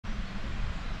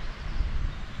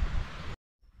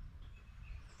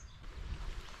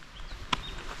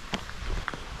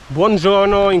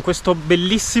Buongiorno in questo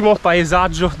bellissimo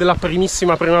paesaggio della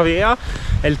primissima primavera,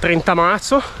 è il 30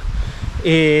 marzo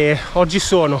e oggi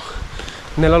sono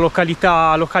nella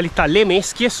località Le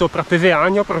Meschie, sopra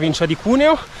Peveagno, provincia di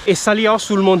Cuneo, e salirò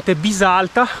sul monte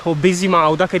Bisalta o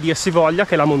Besimauda, che dir si voglia,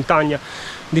 che è la montagna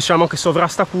diciamo che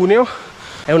sovrasta Cuneo.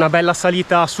 È una bella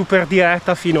salita super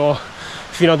diretta fino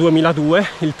a 2002,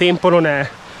 il tempo non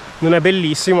è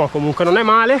bellissimo, comunque non è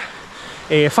male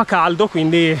e fa caldo,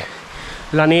 quindi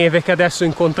la neve che adesso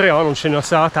incontrerò non ce ne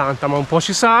sarà tanta, ma un po'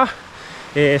 ci sarà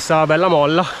e sarà bella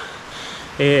molla,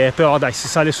 però dai, si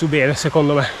sale su bene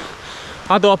secondo me.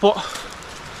 A dopo!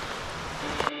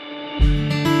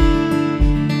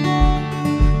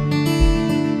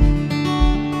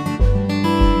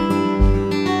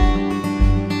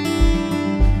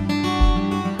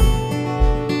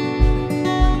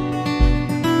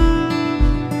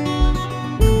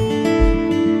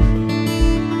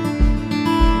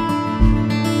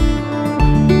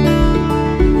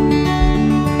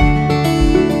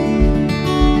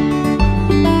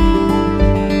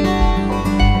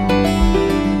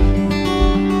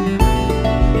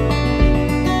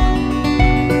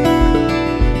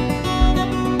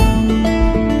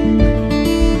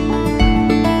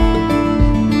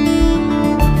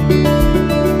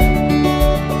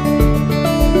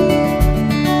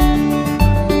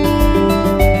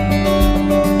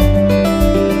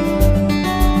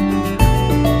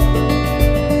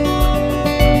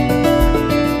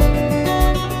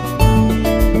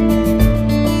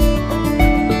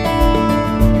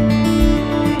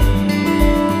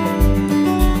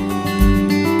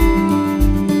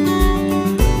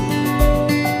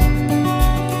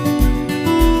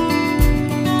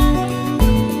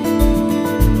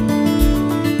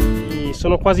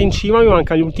 Sono quasi in cima, mi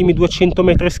mancano gli ultimi 200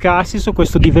 metri scarsi su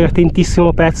questo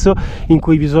divertentissimo pezzo in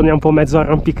cui bisogna un po' mezzo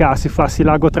arrampicarsi, farsi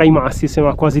largo tra i massi,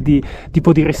 sembra quasi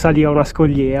tipo di risalire una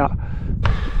scogliera.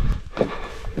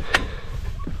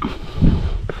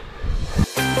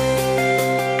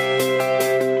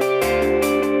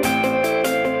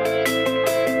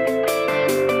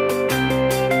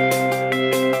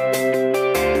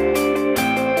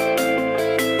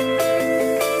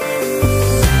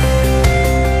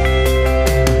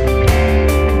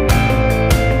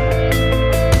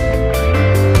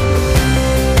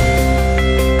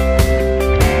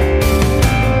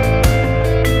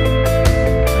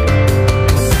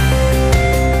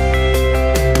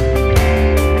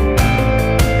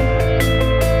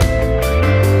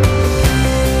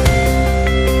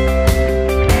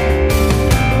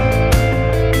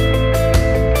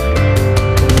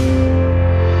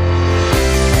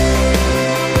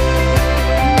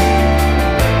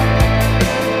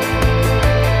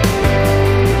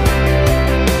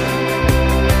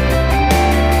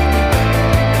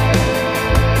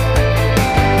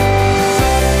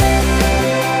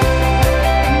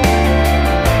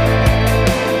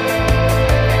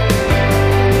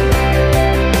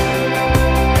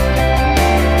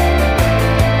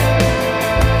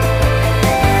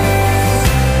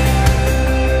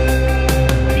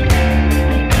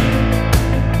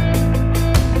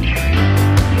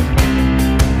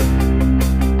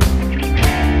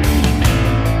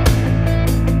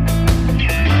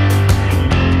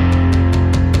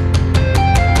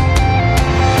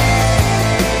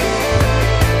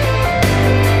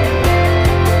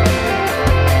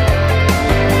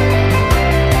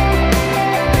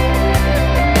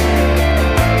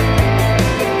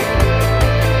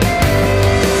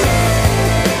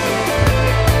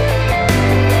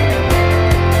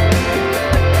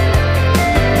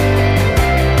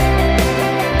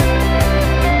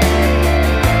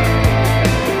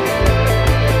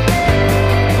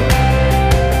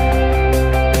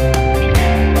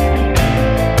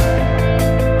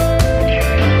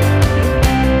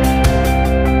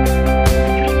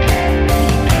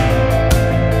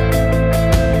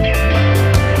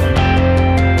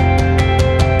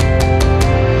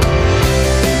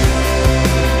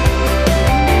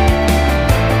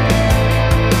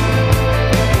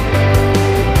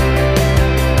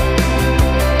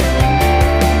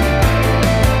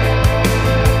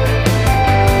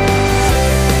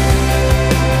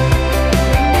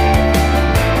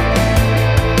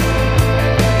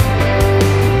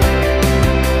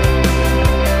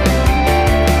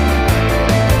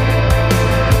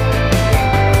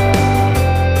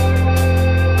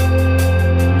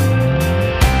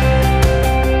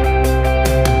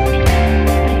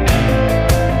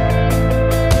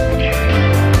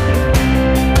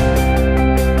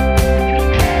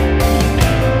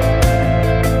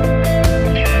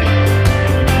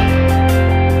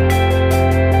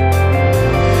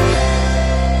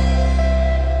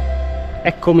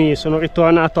 Eccomi, sono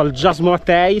ritornato al Jasmo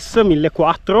Ateis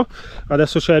 1400,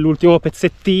 adesso c'è l'ultimo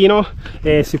pezzettino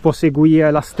e si può seguire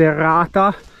la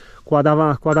sterrata qua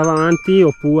davanti,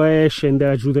 oppure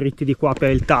scendere giù dritti di qua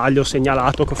per il taglio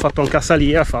segnalato che ho fatto anche a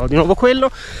salire. Farò di nuovo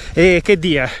quello. E che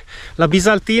dire, la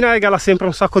Bisaltina regala sempre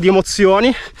un sacco di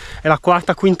emozioni, è la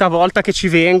quarta quinta volta che ci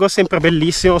vengo, sempre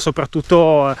bellissimo,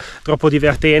 soprattutto troppo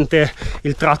divertente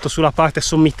il tratto sulla parte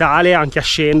sommitale, anche a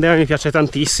scendere mi piace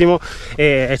tantissimo.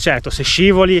 E certo, se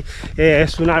scivoli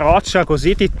su una roccia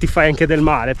così ti fai anche del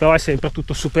male, però è sempre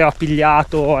tutto super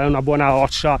appigliato, è una buona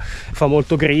roccia, fa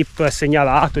molto grip, è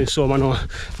segnalato, insomma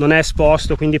non è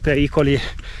esposto, quindi pericoli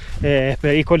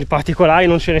particolari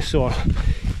non ce ne sono.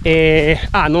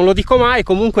 Non lo dico mai,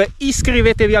 comunque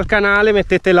iscrivetevi al canale,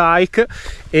 mettete like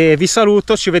e vi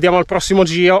saluto, ci vediamo al prossimo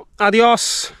giro,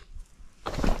 adios.